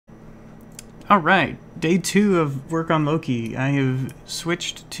Alright, day 2 of work on Loki. I have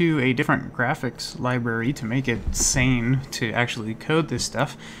switched to a different graphics library to make it sane to actually code this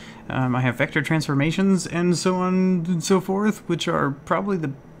stuff. I have vector transformations and so on and so forth, which are probably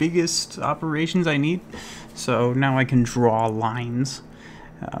the biggest operations I need. So now I can draw lines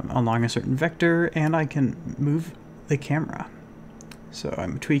along a certain vector, and I can move the camera. So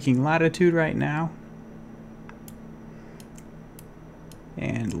I'm tweaking latitude right now.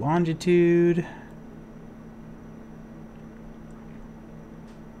 And longitude,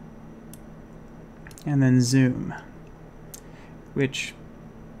 and then zoom, which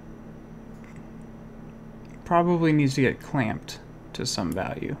probably needs to get clamped to some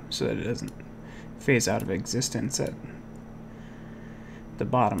value so that it doesn't phase out of existence at the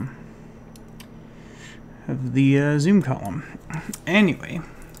bottom of the zoom column. Anyway,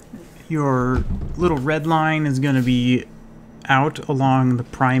 your little red line is going to be out along the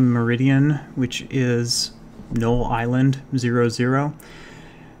prime meridian, which is Null Island 00.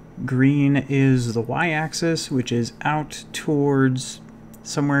 Green is the y-axis, which is out towards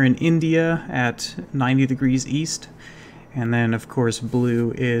somewhere in India at 90 degrees east. And then, of course,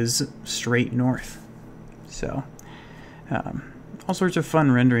 blue is straight north. So, all sorts of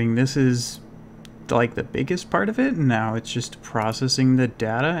fun rendering. This is like the biggest part of it. Now it's just processing the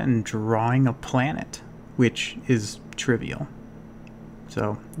data and drawing a planet, which is trivial.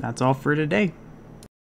 So that's all for today.